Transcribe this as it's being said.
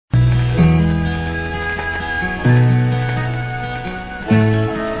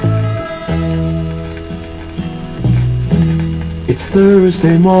It's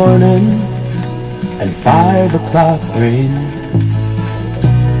Thursday morning and 5 o'clock rain.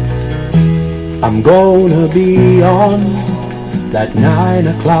 I'm gonna be on that 9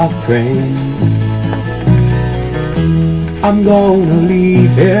 o'clock train. I'm gonna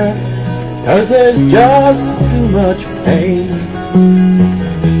leave here 'cause there's just too much pain.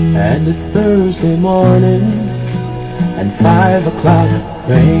 And it's Thursday morning and 5 o'clock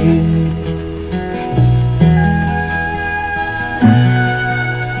rain.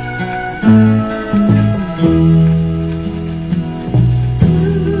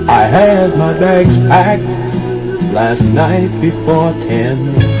 I had my bags packed last night before 10,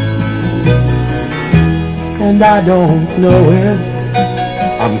 and I don't know if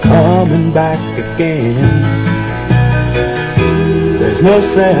I'm coming back again. There's no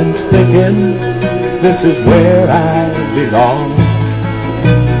sense thinking this is where I belong.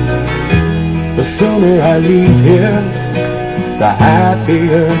 The sooner I leave here, the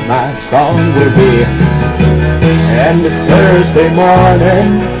happier my song will be. And it's Thursday morning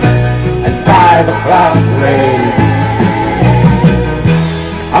and 5 o'clock rain.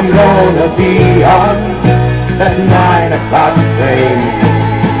 I'm gonna be on that 9 o'clock train.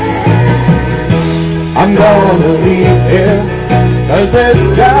 I'm gonna leave here 'cause there's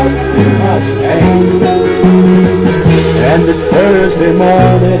just too much pain. And it's Thursday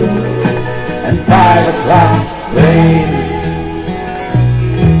morning and 5 o'clock rain.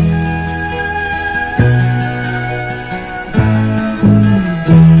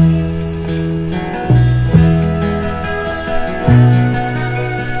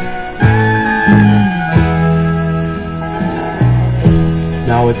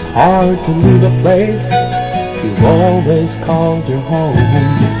 Now it's hard to leave a place you've always called your home,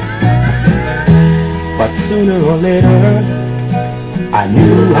 but sooner or later I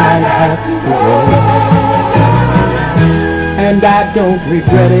knew I'd have to go. And I don't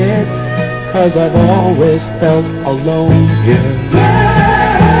regret it 'cause I've always felt alone here.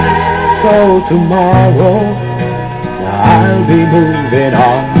 So tomorrow I'll be moving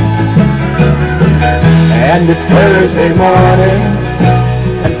on. And it's Thursday morning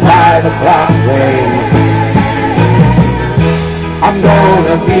and 5 o'clock rain. I'm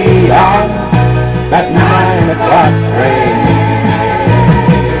gonna be on that 9 o'clock train.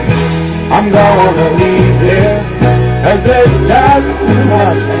 I'm gonna leave here 'cause there's just too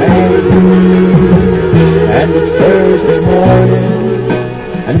much pain. And it's Thursday morning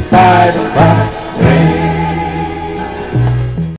and 5 o'clock